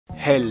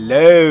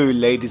Hello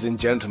ladies and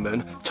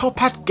gentlemen, Top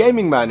Hat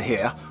Gaming Man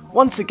here,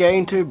 once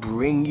again to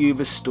bring you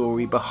the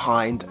story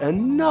behind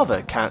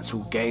another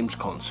cancelled games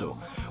console.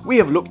 We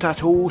have looked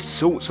at all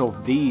sorts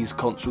of these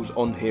consoles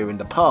on here in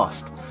the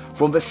past,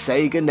 from the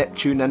Sega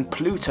Neptune and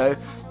Pluto,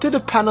 to the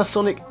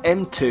Panasonic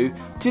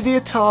M2, to the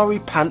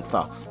Atari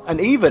Panther,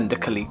 and even the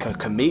Coleco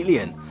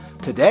Chameleon.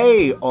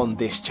 Today on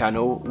this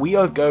channel we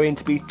are going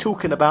to be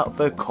talking about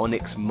the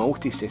Konix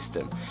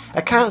Multisystem,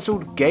 a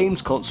cancelled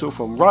games console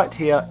from right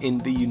here in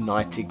the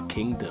United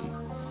Kingdom.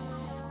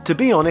 To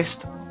be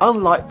honest,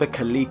 unlike the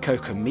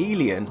Coleco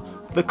Chameleon,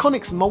 the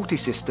Konix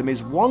Multisystem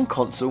is one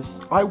console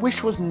I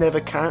wish was never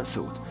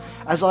cancelled,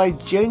 as I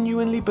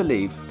genuinely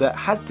believe that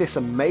had this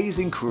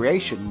amazing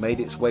creation made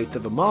its way to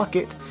the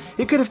market,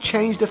 it could have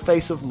changed the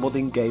face of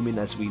modern gaming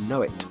as we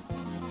know it.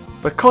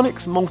 The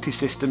Konix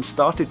Multisystem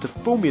started to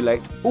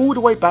formulate all the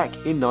way back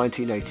in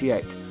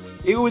 1988.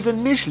 It was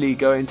initially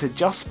going to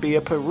just be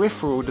a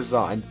peripheral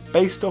design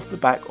based off the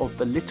back of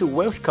the little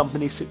Welsh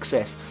company's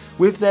success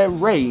with their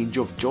range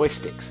of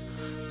joysticks.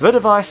 The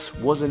device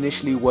was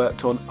initially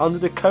worked on under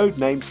the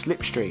codename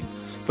Slipstream.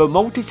 The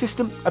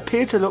multisystem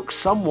appeared to look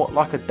somewhat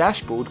like a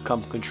dashboard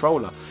cum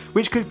controller,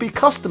 which could be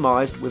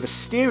customised with a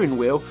steering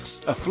wheel,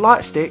 a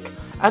flight stick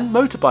and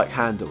motorbike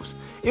handles.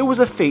 It was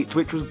a feat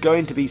which was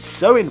going to be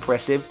so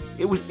impressive,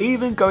 it was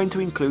even going to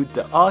include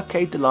the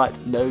arcade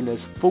delight known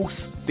as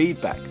force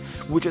feedback,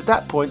 which at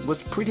that point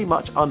was pretty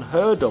much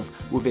unheard of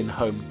within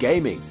home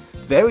gaming.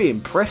 Very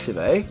impressive,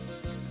 eh?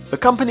 The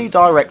company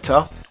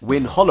director,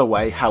 Wyn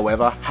Holloway,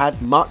 however,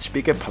 had much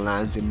bigger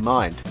plans in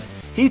mind.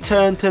 He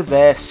turned to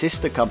their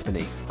sister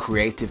company,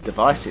 Creative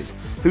Devices,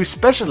 who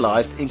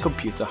specialised in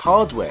computer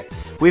hardware,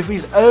 with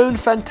his own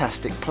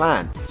fantastic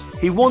plan.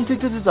 He wanted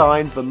to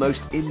design the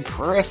most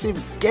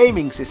impressive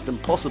gaming system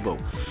possible,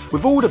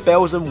 with all the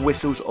bells and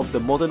whistles of the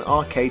modern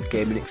arcade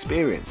gaming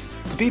experience,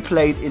 to be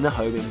played in a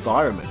home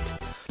environment.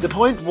 The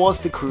point was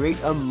to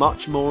create a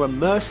much more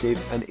immersive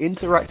and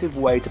interactive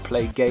way to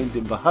play games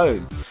in the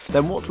home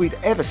than what we'd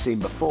ever seen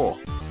before.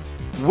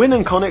 Wyn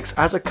and Konix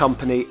as a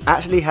company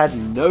actually had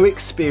no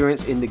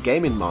experience in the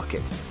gaming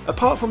market.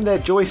 Apart from their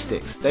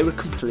joysticks, they were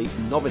complete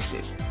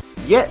novices.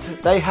 Yet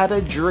they had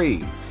a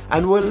dream,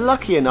 and were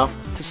lucky enough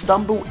to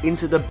stumble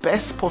into the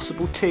best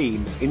possible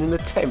team in an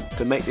attempt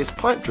to make this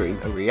pipe dream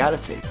a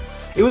reality.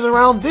 It was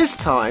around this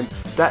time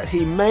that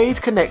he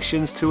made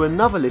connections to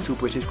another little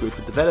British group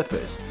of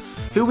developers,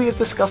 who we have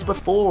discussed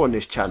before on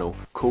this channel,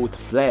 called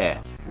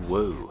Flare.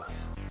 Woo.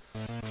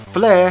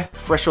 Flare,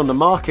 fresh on the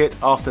market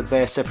after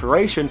their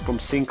separation from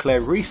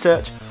Sinclair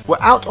Research,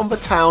 were out on the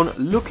town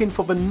looking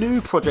for the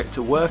new project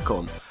to work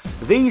on.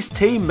 These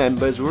team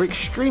members were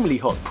extremely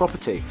hot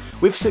property,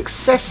 with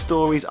success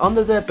stories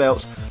under their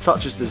belts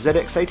such as the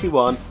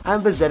ZX81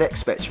 and the ZX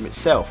Spectrum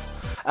itself,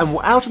 and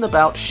were out and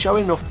about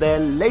showing off their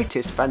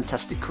latest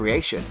fantastic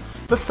creation,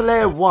 the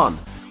Flare 1,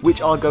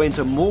 which I'll go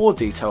into more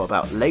detail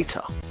about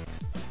later.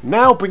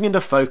 Now bringing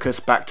the focus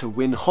back to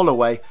Wyn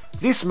Holloway,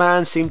 this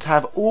man seemed to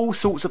have all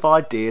sorts of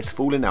ideas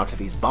falling out of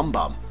his bum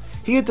bum.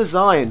 He had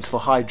designs for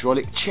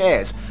hydraulic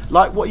chairs,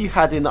 like what you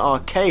had in the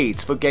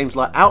arcades for games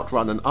like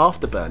Outrun and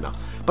Afterburner,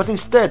 but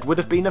instead would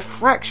have been a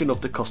fraction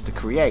of the cost to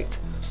create.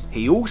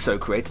 He also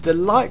created a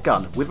light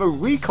gun with a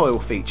recoil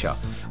feature,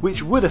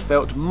 which would have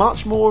felt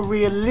much more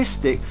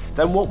realistic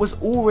than what was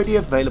already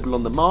available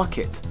on the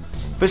market.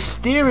 The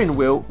steering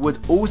wheel would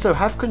also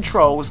have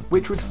controls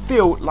which would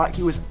feel like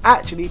he was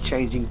actually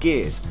changing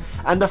gears,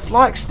 and the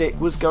flight stick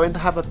was going to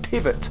have a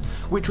pivot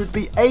which would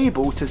be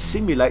able to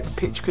simulate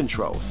pitch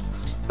controls.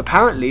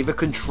 Apparently the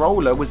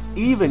controller was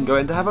even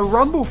going to have a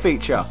rumble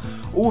feature,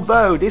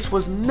 although this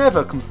was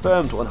never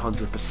confirmed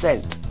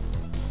 100%.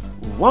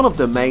 One of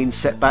the main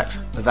setbacks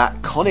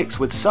that Konix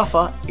would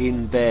suffer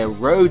in their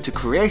road to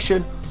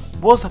creation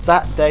was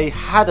that they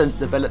hadn't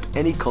developed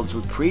any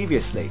console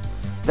previously.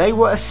 They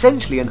were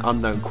essentially an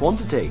unknown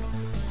quantity.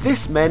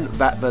 This meant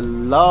that the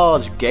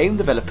large game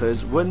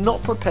developers were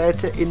not prepared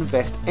to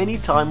invest any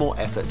time or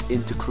effort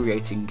into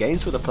creating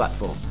games for the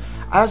platform,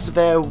 as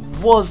there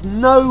was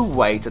no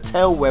way to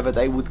tell whether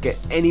they would get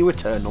any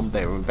return on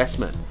their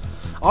investment.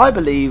 I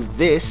believe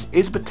this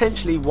is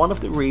potentially one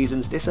of the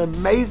reasons this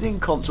amazing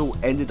console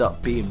ended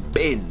up being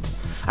binned,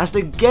 as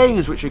the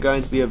games which were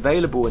going to be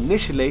available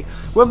initially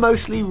were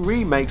mostly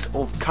remakes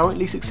of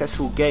currently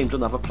successful games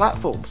on other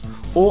platforms,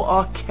 or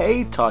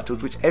arcade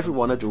titles which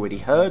everyone had already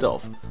heard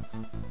of.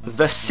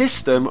 The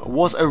system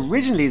was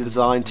originally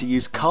designed to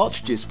use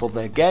cartridges for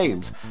their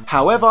games.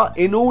 However,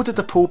 in order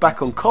to pull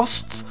back on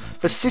costs,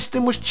 the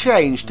system was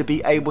changed to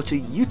be able to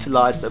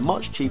utilise the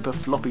much cheaper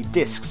floppy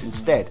disks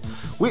instead,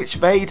 which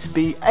they'd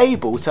be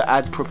able to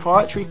add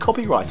proprietary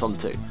copyright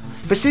onto.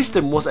 The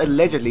system was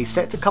allegedly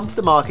set to come to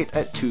the market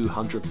at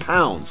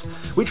 £200,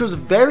 which was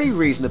very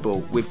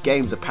reasonable, with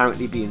games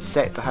apparently being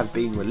set to have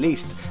been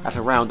released at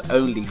around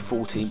only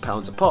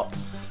 £14 a pop,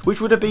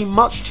 which would have been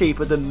much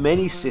cheaper than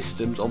many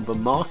systems on the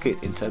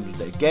market in terms of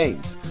their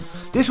games.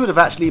 This would have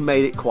actually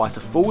made it quite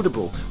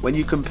affordable when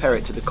you compare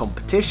it to the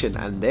competition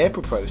and their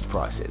proposed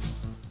prices.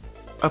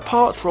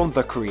 Apart from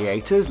the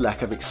creators'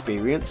 lack of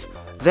experience,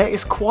 There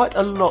is quite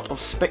a lot of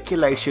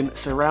speculation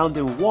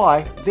surrounding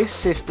why this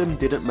system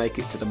didn't make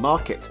it to the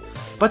market,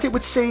 but it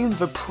would seem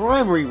the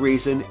primary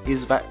reason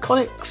is that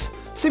Konix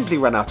simply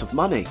ran out of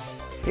money.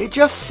 It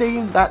just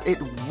seemed that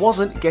it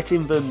wasn't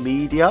getting the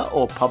media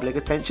or public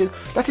attention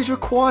that is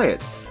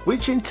required,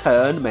 which in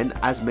turn meant,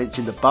 as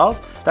mentioned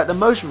above, that the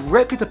most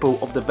reputable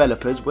of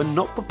developers were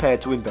not prepared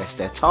to invest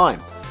their time.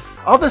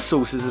 Other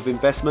sources of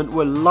investment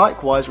were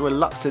likewise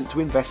reluctant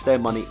to invest their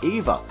money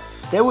either.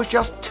 There was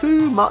just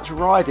too much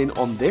riding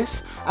on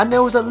this, and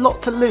there was a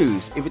lot to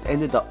lose if it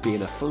ended up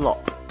being a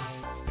flop.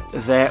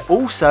 There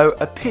also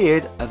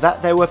appeared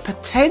that there were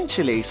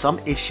potentially some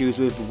issues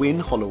with Wyn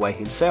Holloway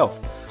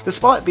himself.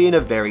 Despite being a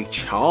very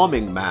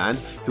charming man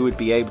who would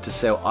be able to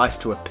sell ice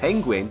to a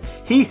penguin,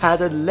 he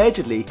had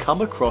allegedly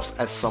come across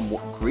as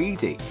somewhat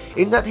greedy,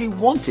 in that he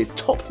wanted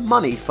top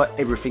money for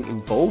everything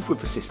involved with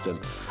the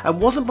system,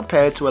 and wasn't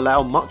prepared to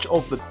allow much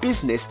of the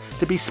business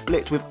to be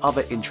split with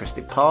other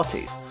interested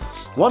parties.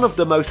 One of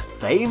the most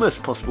famous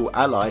possible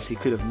allies he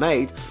could have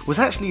made was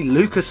actually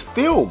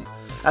Lucasfilm,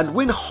 and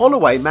Wyn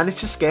Holloway managed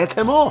to scare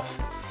them off.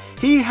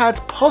 He had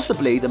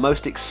possibly the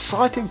most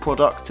exciting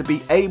product to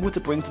be able to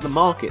bring to the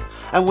market,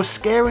 and was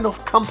scaring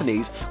off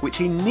companies which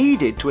he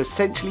needed to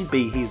essentially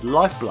be his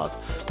lifeblood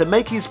to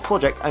make his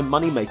project a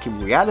money-making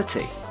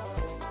reality.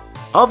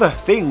 Other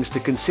things to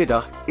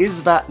consider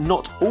is that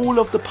not all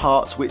of the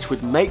parts which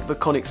would make the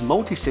Konix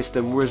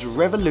Multisystem were as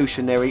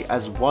revolutionary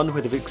as one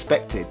would have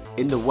expected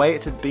in the way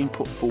it had been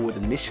put forward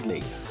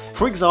initially.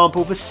 For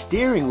example, the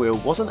steering wheel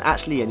wasn't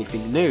actually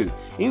anything new.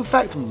 In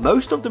fact,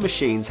 most of the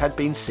machines had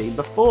been seen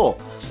before.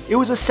 It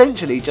was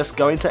essentially just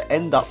going to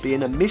end up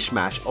being a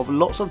mishmash of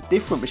lots of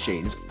different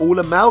machines all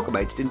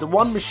amalgamated into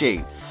one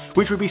machine,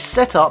 which would be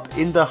set up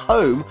in the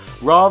home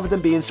rather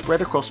than being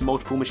spread across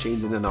multiple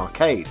machines in an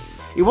arcade.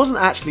 It wasn't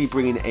actually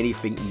bringing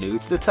anything new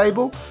to the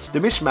table. The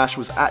mishmash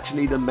was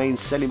actually the main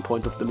selling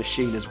point of the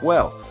machine as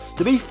well.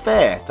 To be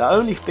fair, the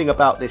only thing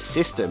about this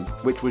system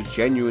which was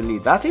genuinely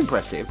that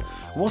impressive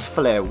was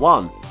Flare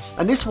 1,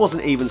 and this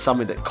wasn't even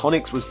something that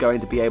Konix was going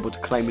to be able to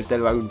claim as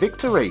their own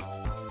victory.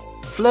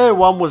 Flare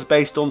 1 was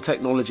based on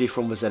technology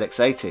from the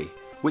ZX80,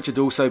 which had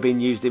also been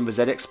used in the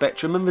ZX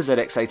Spectrum and the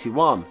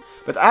ZX81,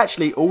 but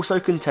actually also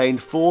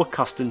contained 4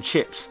 custom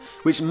chips,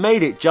 which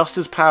made it just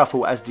as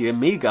powerful as the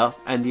Amiga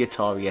and the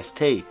Atari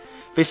ST.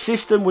 This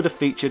system would have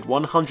featured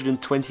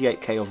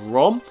 128K of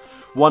ROM,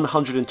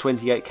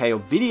 128K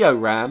of video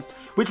RAM,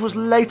 which was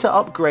later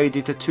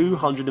upgraded to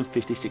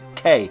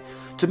 256K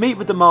to meet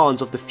the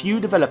demands of the few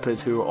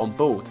developers who were on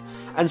board,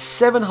 and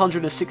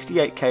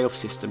 768K of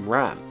system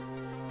RAM.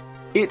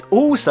 It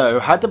also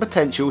had the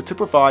potential to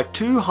provide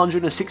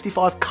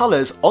 265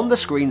 colours on the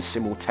screen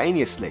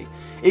simultaneously.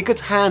 It could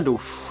handle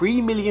 3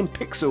 million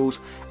pixels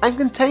and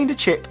contained a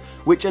chip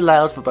which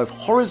allowed for both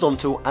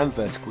horizontal and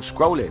vertical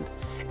scrolling.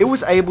 It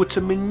was able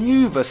to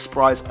manoeuvre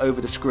sprites over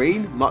the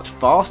screen much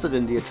faster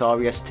than the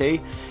Atari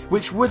ST,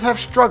 which would have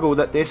struggled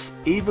at this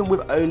even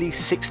with only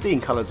 16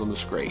 colours on the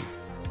screen.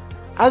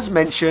 As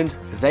mentioned,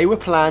 they were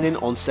planning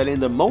on selling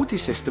the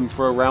multi-system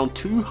for around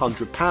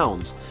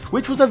 £200,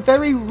 which was a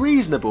very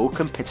reasonable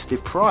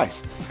competitive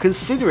price,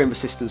 considering the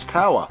system's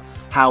power.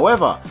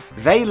 However,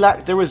 they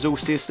lacked the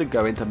resources to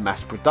go into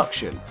mass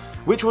production,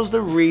 which was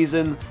the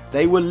reason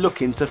they were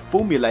looking to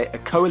formulate a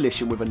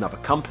coalition with another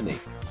company.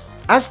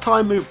 As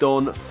time moved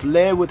on,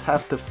 Flare would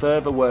have to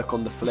further work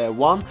on the Flare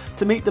 1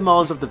 to meet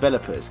demands of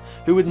developers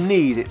who would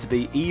need it to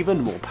be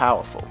even more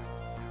powerful.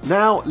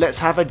 Now let's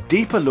have a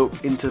deeper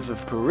look into the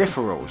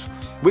peripherals,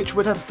 which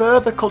would have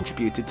further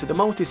contributed to the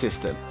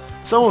multi-system.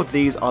 Some of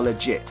these are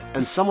legit,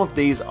 and some of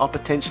these are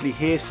potentially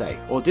hearsay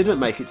or didn't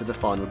make it to the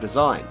final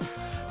design,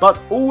 but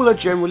all are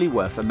generally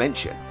worth a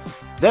mention.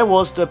 There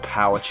was the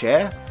power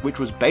chair, which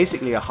was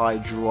basically a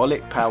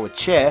hydraulic powered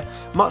chair,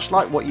 much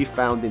like what you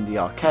found in the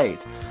arcade,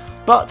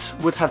 but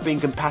would have been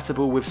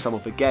compatible with some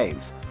of the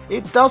games.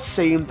 It does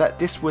seem that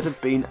this would have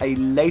been a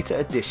later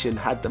addition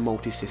had the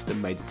multi-system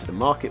made it to the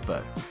market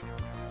though.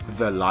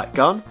 The light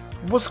gun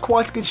was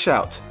quite a good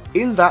shout,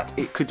 in that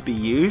it could be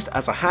used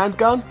as a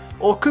handgun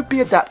or could be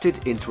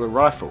adapted into a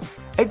rifle.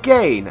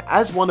 Again,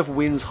 as one of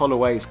Wyn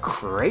Holloway's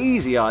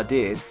crazy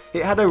ideas,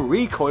 it had a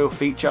recoil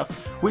feature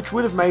which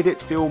would have made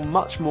it feel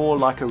much more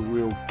like a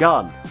real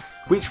gun,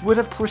 which would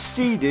have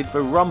preceded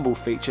the rumble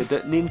feature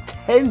that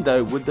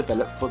Nintendo would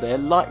develop for their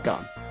light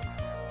gun.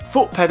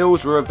 Foot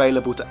pedals were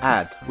available to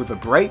add, with a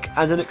brake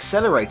and an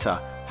accelerator.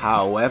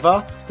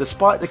 However,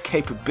 despite the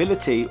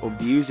capability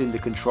of using the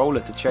controller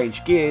to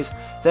change gears,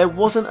 there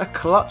wasn't a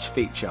clutch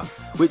feature,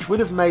 which would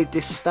have made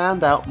this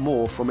stand out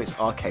more from its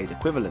arcade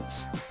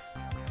equivalents.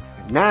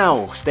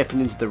 Now, stepping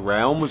into the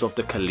realms of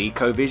the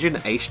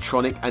ColecoVision,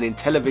 Acetronic and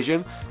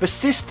Intellivision, the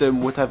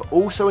system would have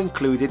also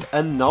included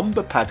a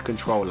number pad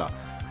controller.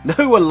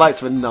 No one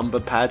likes the number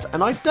pads,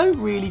 and I don't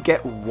really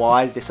get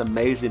why this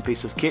amazing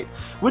piece of kit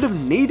would have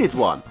needed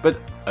one, but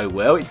oh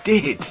well, it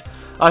did.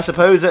 I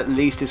suppose at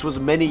least this was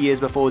many years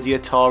before the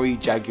Atari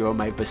Jaguar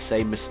made the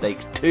same mistake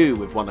too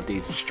with one of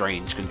these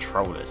strange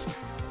controllers.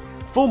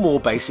 For more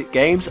basic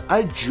games,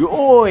 a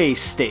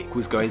joystick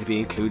was going to be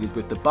included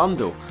with the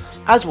bundle.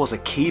 as was a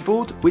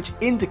keyboard which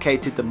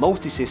indicated the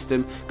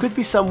multisystem could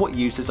be somewhat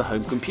used as a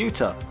home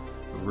computer.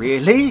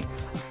 Really?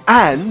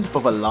 And for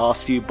the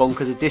last few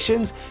bonkers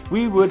editions,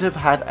 we would have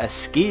had a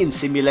skiing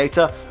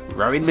simulator,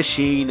 rowing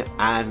machine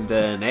and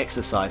an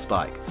exercise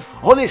bike.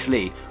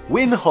 Honestly,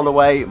 Wyn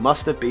Holloway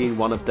must have been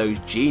one of those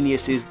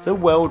geniuses the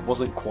world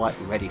wasn't quite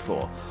ready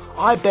for.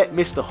 I bet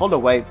Mr.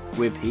 Holloway,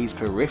 with his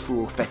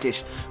peripheral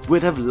fetish,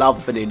 would have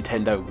loved the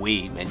Nintendo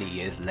Wii many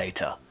years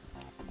later.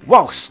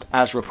 Whilst,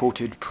 as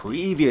reported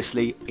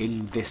previously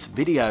in this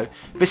video,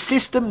 the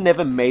system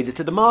never made it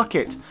to the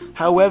market.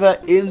 However,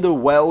 in the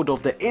world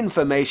of the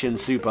information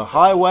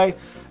superhighway,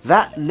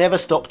 that never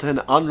stopped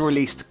an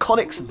unreleased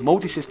Konix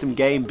Multisystem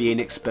game being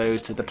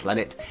exposed to the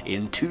planet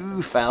in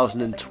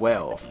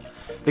 2012.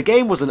 The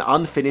game was an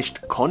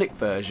unfinished Konix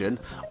version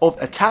of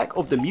Attack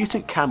of the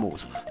Mutant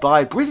Camels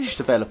by British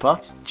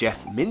developer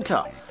Jeff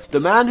Minter, the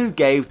man who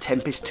gave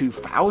Tempest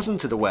 2000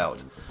 to the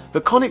world. The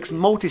Konix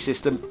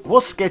Multisystem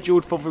was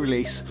scheduled for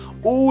release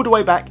all the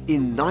way back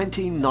in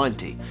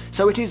 1990,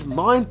 so it is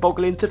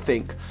mind-boggling to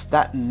think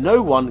that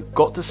no one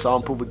got to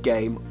sample the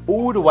game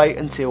all the way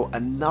until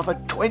another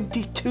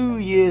 22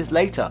 years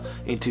later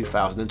in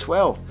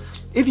 2012.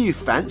 If you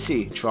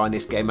fancy trying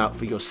this game out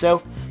for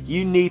yourself,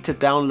 you need to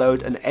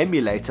download an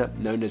emulator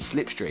known as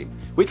Slipstream,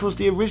 which was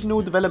the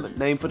original development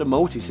name for the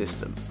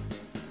multisystem.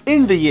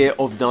 In the year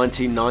of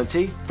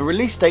 1990, the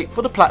release date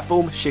for the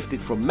platform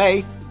shifted from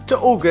May to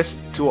August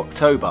to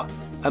October.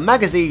 A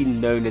magazine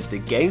known as The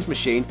Games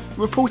Machine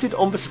reported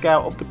on the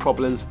scale of the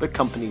problems the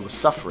company was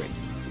suffering.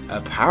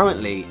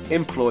 Apparently,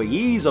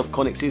 employees of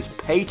Konix's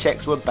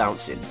paychecks were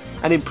bouncing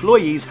and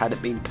employees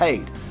hadn't been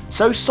paid,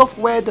 so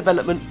software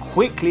development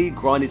quickly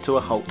grinded to a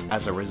halt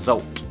as a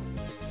result.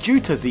 Due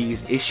to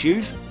these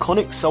issues,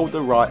 Konix sold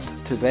the rights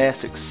to their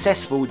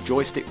successful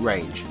joystick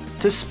range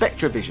to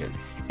Spectravision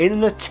in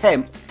an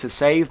attempt to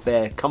save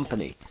their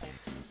company.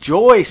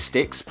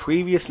 Joysticks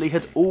previously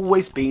had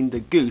always been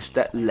the goose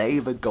that lay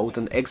the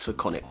golden eggs for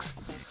Konix,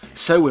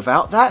 so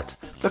without that,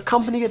 the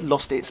company had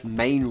lost its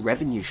main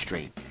revenue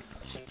stream.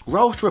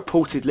 Whilst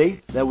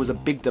reportedly there was a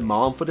big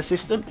demand for the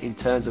system in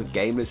terms of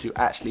gamers who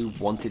actually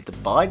wanted to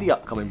buy the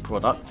upcoming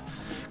product,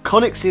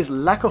 Konix's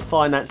lack of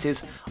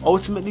finances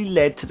ultimately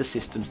led to the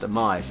system's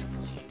demise.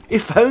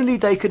 If only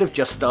they could have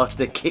just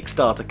started a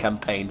Kickstarter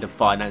campaign to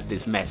finance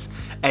this mess,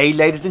 eh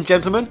ladies and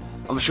gentlemen?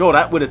 I'm sure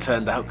that would have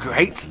turned out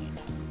great.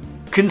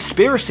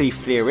 Conspiracy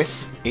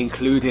theorists,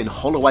 including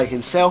Holloway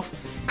himself,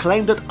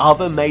 claimed that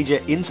other major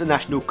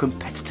international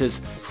competitors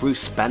threw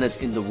spanners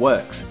in the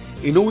works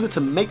in order to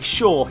make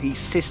sure his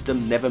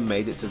system never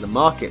made it to the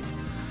market.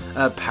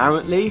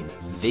 Apparently,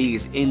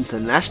 these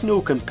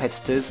international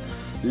competitors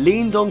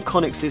leaned on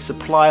Konix's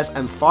suppliers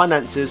and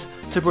financiers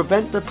to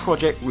prevent the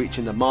project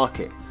reaching the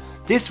market.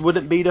 This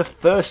wouldn't be the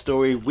first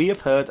story we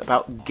have heard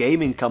about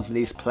gaming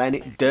companies playing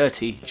it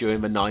dirty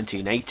during the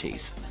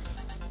 1980s.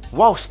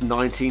 Whilst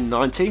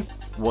 1990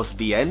 was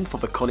the end for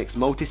the Konix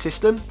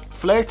Multisystem,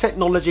 Flare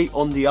Technology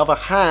on the other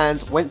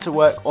hand went to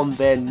work on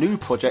their new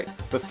project,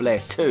 the Flare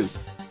 2,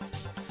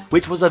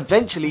 which was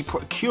eventually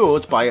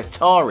procured by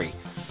Atari,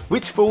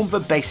 which formed the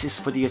basis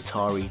for the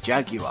Atari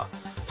Jaguar.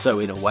 So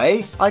in a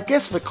way, I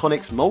guess the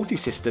Konix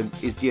Multisystem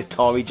is the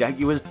Atari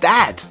Jaguar's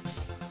dad.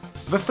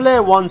 The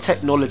Flare 1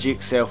 technology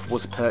itself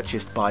was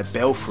purchased by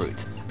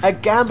Belfruit, a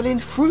gambling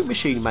fruit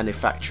machine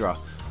manufacturer,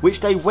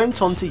 which they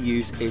went on to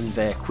use in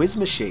their quiz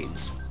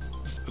machines.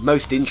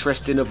 Most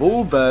interesting of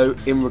all though,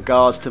 in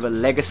regards to the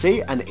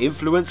legacy and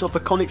influence of the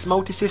Konix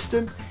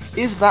Multisystem,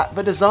 is that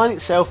the design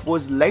itself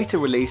was later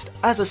released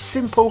as a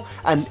simple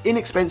and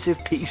inexpensive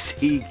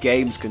PC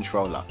games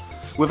controller,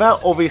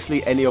 without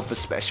obviously any of the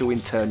special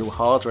internal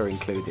hardware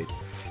included.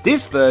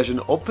 This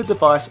version of the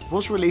device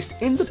was released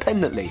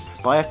independently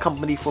by a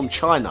company from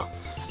China,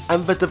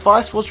 and the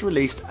device was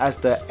released as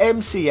the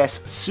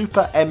MCS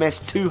Super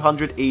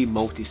MS200E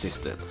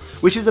Multisystem,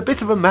 which is a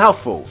bit of a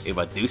mouthful if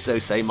I do so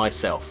say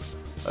myself.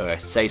 Or I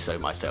say so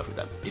myself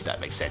if that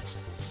makes sense.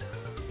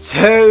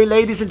 So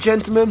ladies and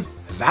gentlemen,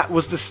 that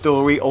was the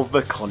story of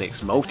the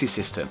Konix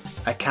Multisystem,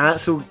 a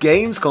cancelled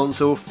games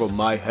console from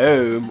my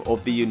home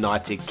of the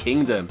United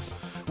Kingdom.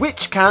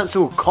 Which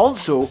cancelled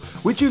console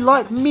would you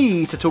like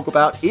me to talk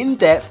about in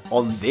depth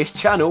on this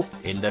channel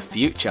in the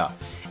future?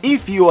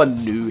 If you are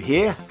new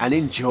here and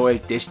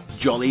enjoyed this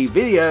jolly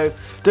video,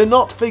 do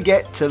not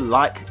forget to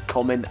like,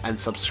 comment and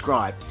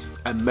subscribe,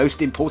 and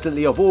most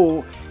importantly of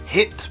all,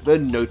 hit the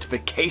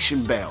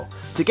notification bell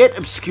to get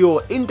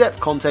obscure in-depth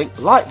content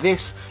like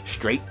this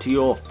straight to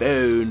your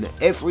phone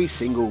every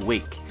single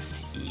week.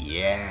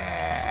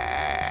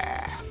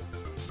 Yeah!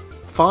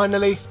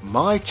 Finally,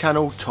 my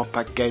channel Top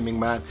Hat Gaming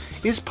Man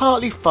is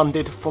partly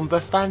funded from the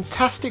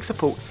fantastic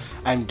support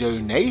and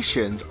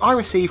donations I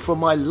receive from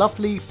my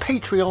lovely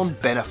Patreon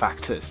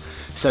benefactors.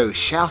 So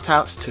shout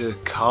outs to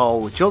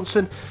Carl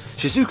Johnson,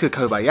 Shizuka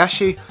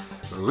Kobayashi,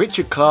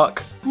 Richard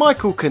Clark,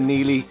 Michael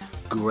Keneally,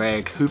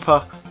 Greg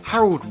Hooper,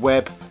 Harold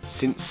Webb,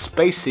 Since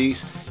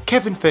Spacies,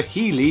 Kevin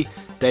Fahili,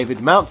 David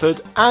Mountford,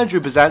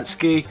 Andrew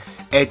Bazansky,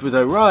 Edward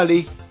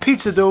O'Reilly,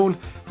 Peter Dawn,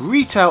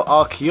 Retail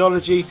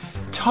Archaeology,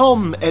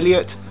 Tom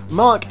Elliott,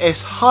 Mark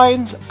S.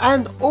 Hines,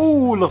 and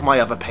all of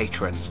my other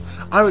patrons.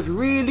 I would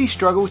really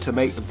struggle to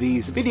make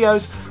these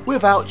videos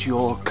without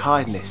your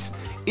kindness.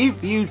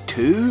 If you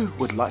too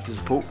would like to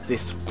support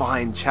this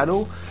fine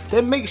channel,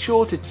 then make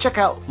sure to check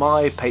out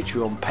my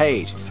Patreon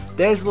page.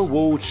 There's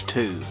rewards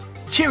too.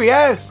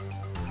 Cheerio!